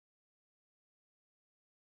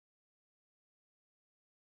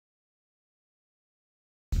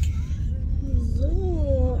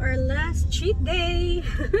day.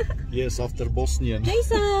 Yes, after Bosnian.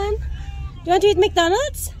 Jason, do you want to eat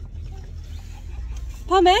McDonald's?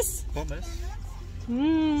 Pommes? Pommes?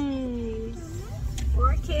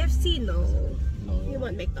 Or KFC? No. No. We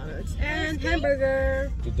want McDonald's. And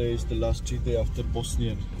hamburger. Today is the last cheat day after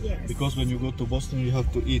Bosnian. Yes. Because when you go to Bosnian, you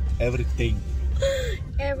have to eat everything.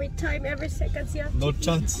 Every time, every second, you have No to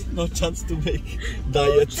chance, eat. no chance to make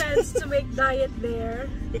No diet. chance to make diet there.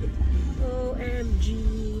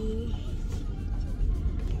 OMG.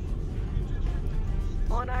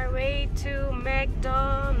 On our way to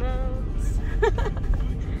McDonald's.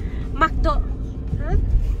 Macdo. Huh?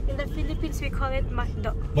 In the Philippines, we call it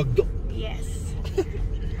Macdo. Macdo. Yes.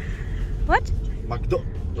 What? Macdo.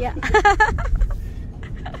 Yeah.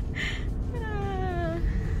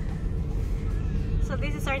 So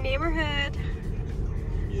this is our neighborhood.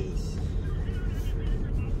 Yes.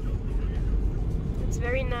 It's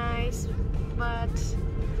very nice, but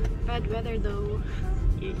bad weather though.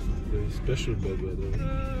 Yes, very special bad weather.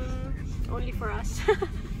 Only for us.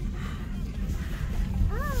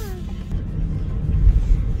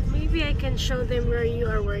 Maybe I can show them where you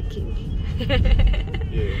are working.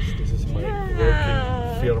 Yes, this is my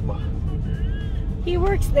working firma. He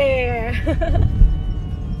works there.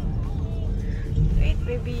 Wait,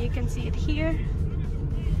 maybe you can see it here.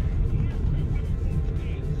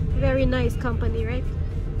 Very nice company, right?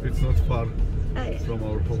 It's not far Yeah. from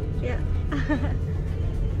our home. Yeah.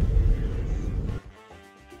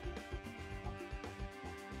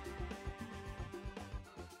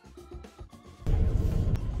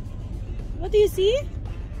 What do you see?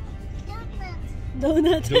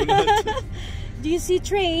 Donut. Donut. Do you see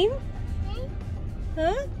train?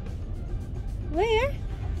 Huh? Where?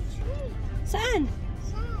 Saan?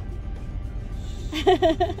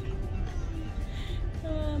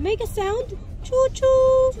 Make a sound. Choo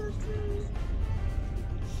choo.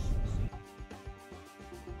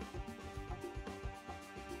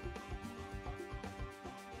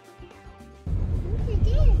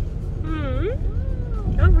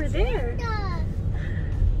 Over there.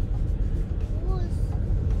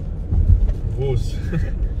 Woos.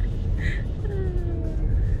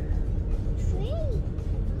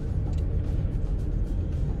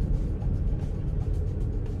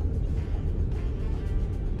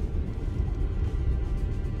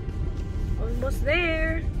 Almost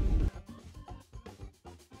there.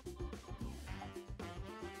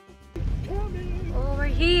 Over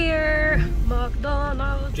here,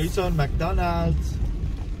 McDonald's. Jason, McDonald's.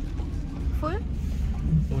 Full?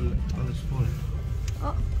 Full, alles voll.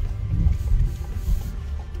 Oh.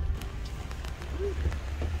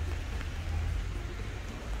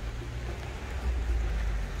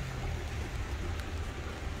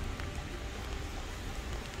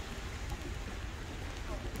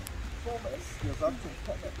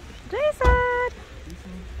 Jason!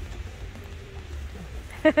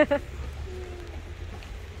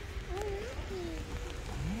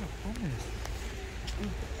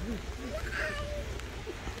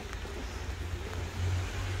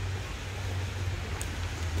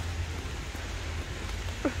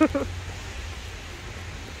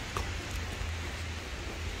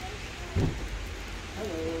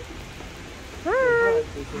 Hi!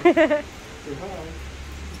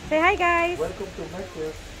 Say hi, guys! Welcome to my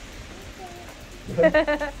class.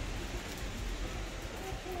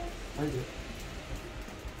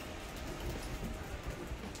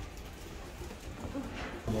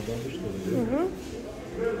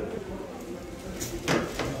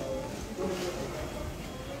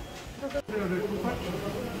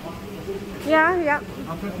 Ja.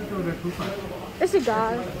 Ist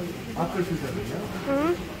egal. Apfelschütterling, ja?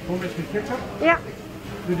 Pommes mit Ketchup? Ja.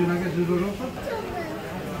 Für die Nuggets de Rosa?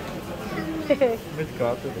 Mit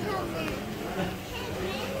Karte.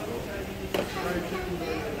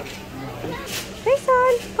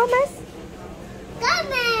 Jason, Pommes.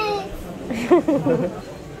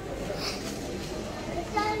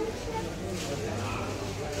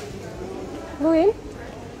 Go in.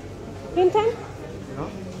 Hinten. Ja.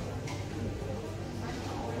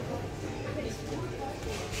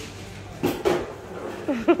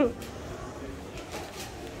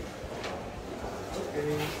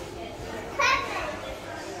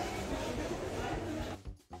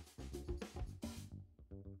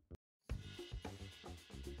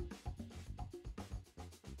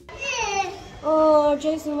 Oh,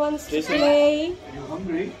 Jason wants to play. Are you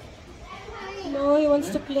hungry? No, he wants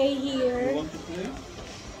to play You here. want to play?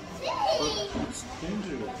 But it's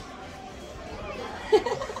dangerous.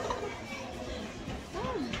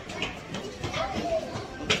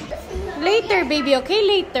 Later, baby, okay?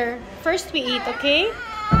 Later. First we eat, okay?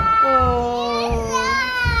 Oh.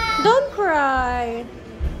 Don't cry. cry.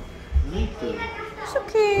 It's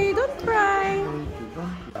okay. Don't cry.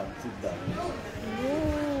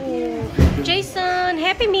 Ooh. Jason,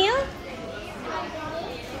 Happy Meal?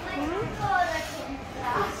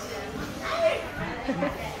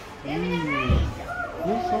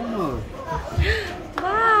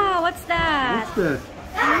 Wow, what's that? What's that?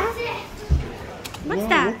 What's Wow,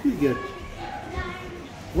 that? What do you get?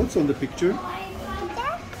 What's on the picture?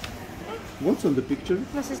 What's on the picture?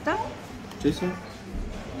 What's that? Jason?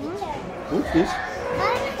 What's this?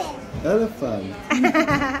 Elephant.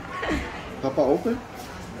 Papa, open?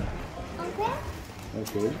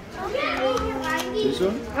 Okay.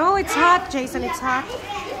 Jason? Oh, it's hot, Jason. It's hot.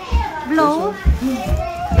 Blow.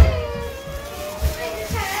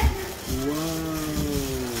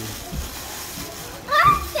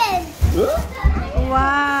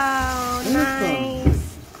 Wow, nice.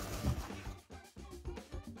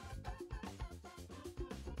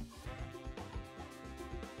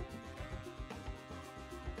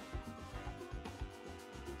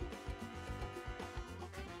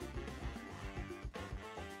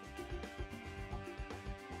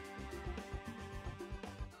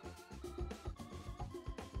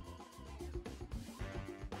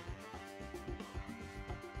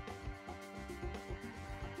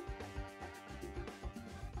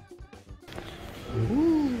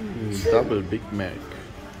 Double Big Mac.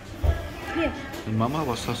 Here. Und Mama,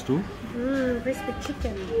 was hast du? Crispy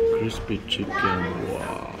chicken. Crispy Chicken.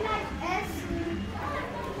 Wow.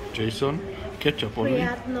 Jason, Ketchup only?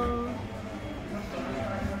 No.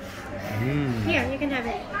 Here, you can have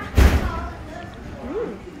it.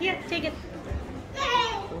 Here, take it.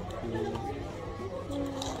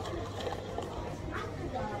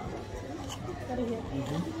 Got it here.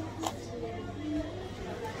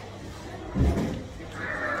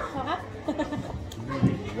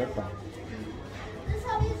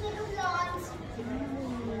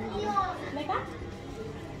 Lecker.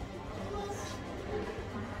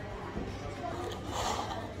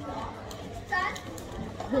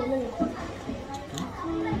 Lecker?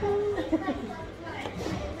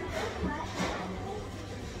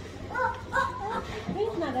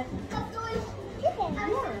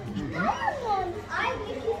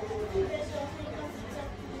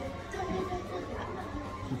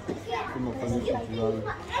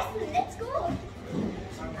 Let's go.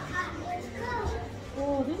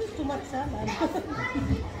 Oh, this is too much salad.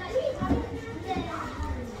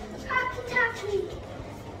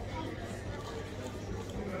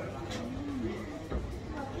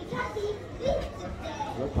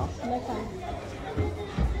 Lecker.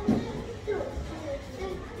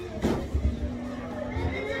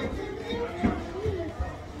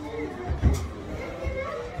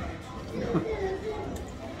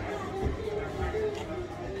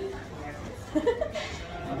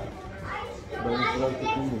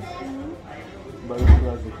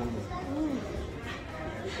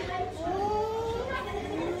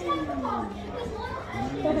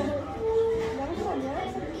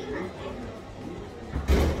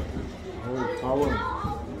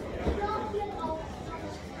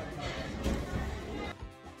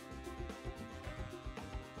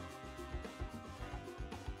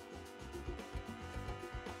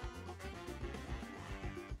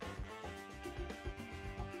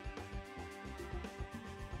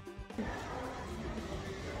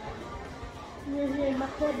 We're here in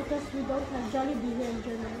Macau because we don't have Jollibee here in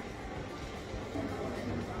Germany.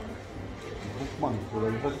 Mukbang, oder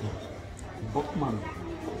wie heißt das? Bokman.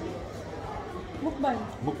 Mukbang.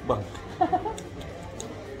 Mukbang.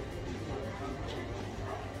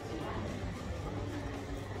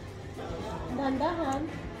 Dahan-dahan.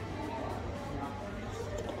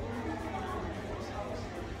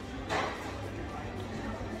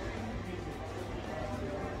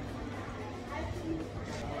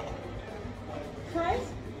 Fries?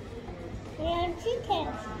 And chicken.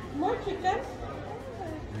 More chicken?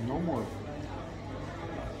 No more.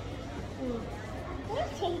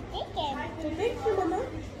 What's chicken? So thank you, Mama.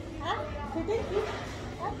 Huh? So thank you.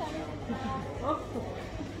 Okay. Oh.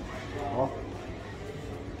 Oh.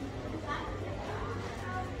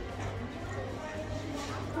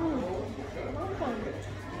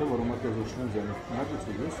 Hey, warum hat der so schnell seine Nuggets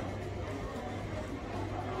gegessen?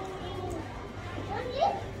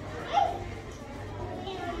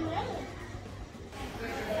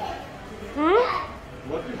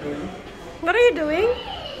 What are you doing? What are you doing?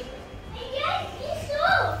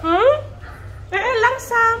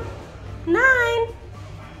 Langsam. 9.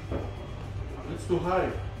 It's too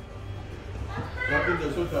high. Ich habe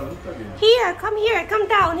der sollte runtergehen. Here, come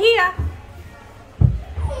down, here.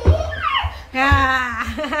 Yeah.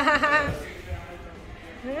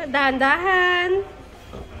 Dahan-dahan.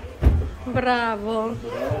 Bravo.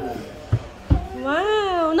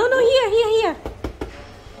 Wow. No, here.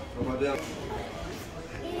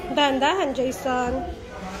 Dahan-dahan, Jason.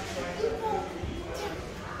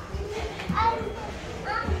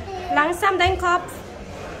 Langsam dein Kopf.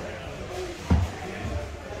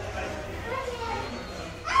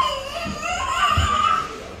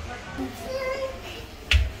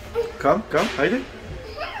 Komm, Heide.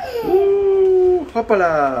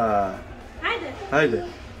 Hoppala. Heide.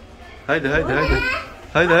 Heide,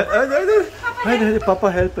 Papa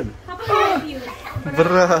helfen. Papa help you.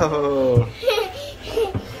 Bravo.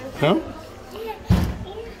 Komm.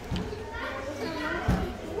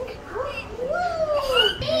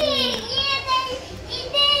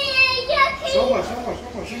 Schau mal.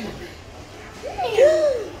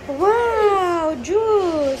 Wow,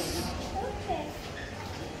 juice.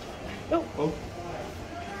 Oh.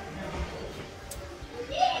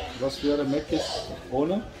 Was wäre Meckes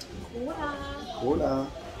ohne? Cola.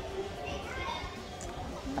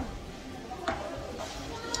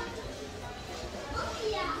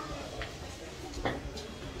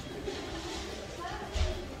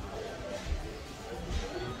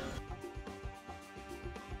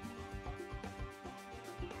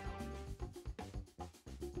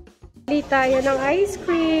 Bili tayo ng ice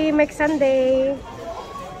cream next Sunday.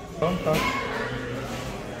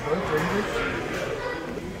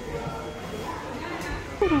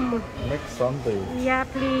 Next Sunday. Yeah,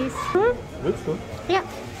 please. Let's go. Yeah.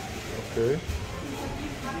 Okay.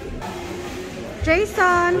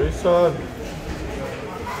 Jason.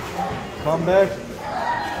 Come back.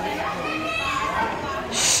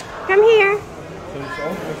 Come here. So it's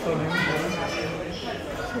all for him.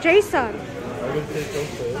 Jason. I will take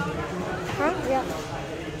also. Huh? Yeah.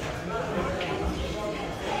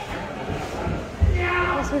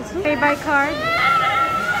 Pay by card.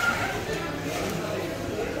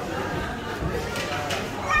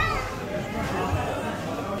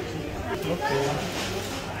 Okay.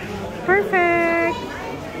 Perfect.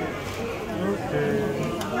 Okay.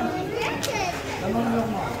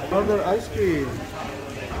 Another ice cream.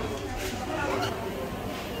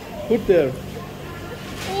 Put there.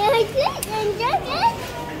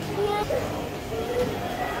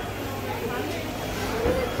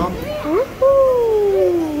 Come.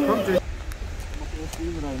 Woohoo! Come, Jason.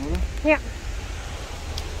 Yeah.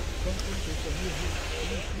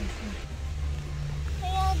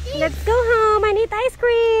 Let's go home. I need ice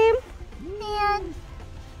cream.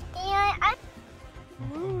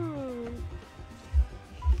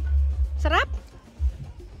 Sarap?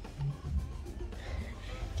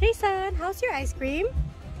 Jason, how's your ice cream?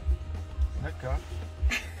 Lecker.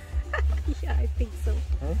 Yeah, I think so.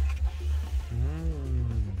 Huh?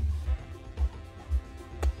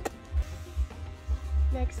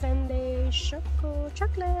 Next Sunday,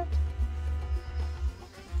 chocolate.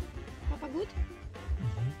 Papa good?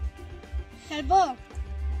 Kalbo.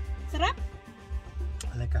 Sarap?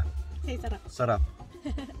 Lecker. Say sarap. Sarap.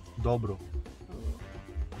 Dobro.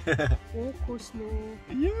 Oh, вкусно.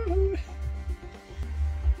 Yeah.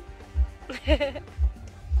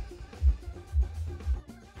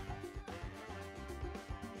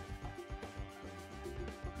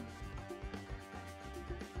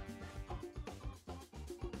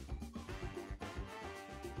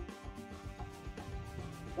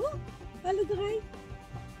 Oh, alle drei.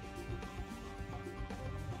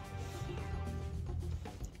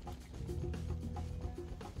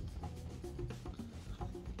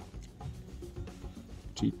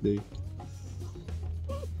 Cheat day.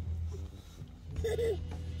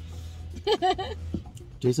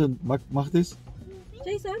 Jason, mach this.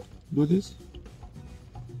 Jason, Do this.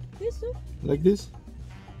 this too. Like this.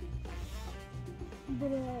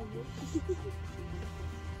 Bravo.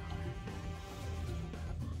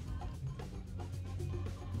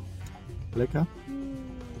 Lecker.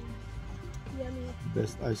 Yummy.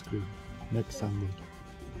 Best ice cream. Next Sunday.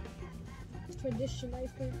 Traditional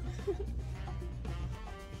ice cream.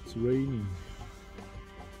 It's raining.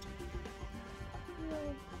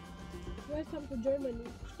 Welcome to Germany.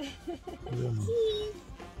 Yeah.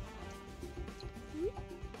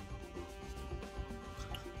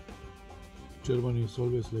 Germany is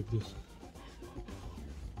always like this.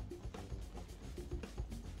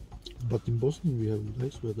 But in Boston we have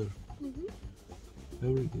nice weather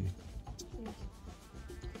every day.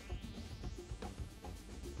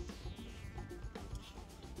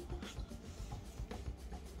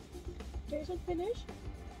 Jason, finish?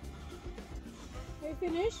 Are you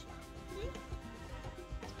finished?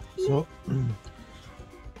 So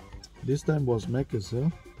this time was Macca's, huh?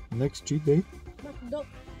 Next cheat day? McDo.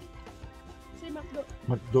 Say McDo.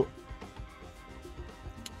 McDo.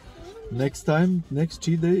 Next time, next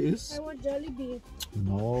cheat day is? I want Jollibee.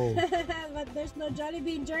 No, But there's no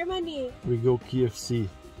Jollibee in Germany. we go KFC.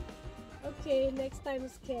 Okay, next time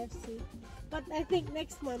is KFC. But I think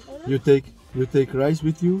next month, ano? You take rice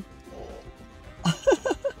with you?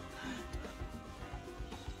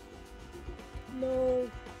 No.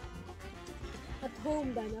 At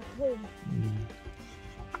home then, at home.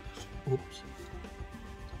 Oops.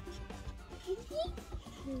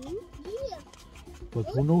 Hmm? But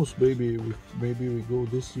who knows, maybe we go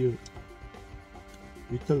this year.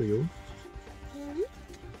 Italy, oh? Hmm?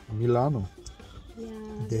 Milano. Yeah.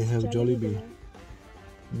 They there's have Jollibee.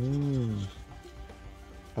 there.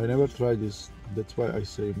 I never tried this. That's why I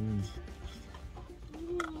say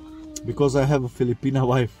because I have a Filipina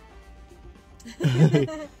wife.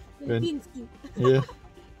 Filipinski. Yeah,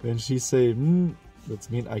 when she say that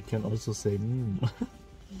means I can also say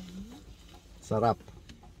Sarap.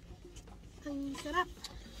 Ang sarap.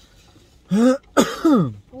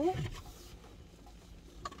 Oh,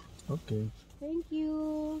 Okay, thank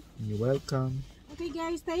you. you're welcome. Okay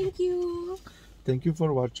guys, thank you. Thank you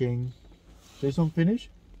for watching. Jason, finish?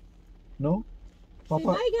 No? Say Papa,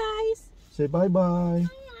 bye guys. say bye-bye.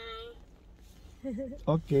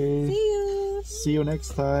 Okay. See you. See you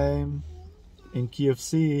next time in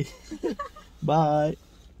KFC. Bye.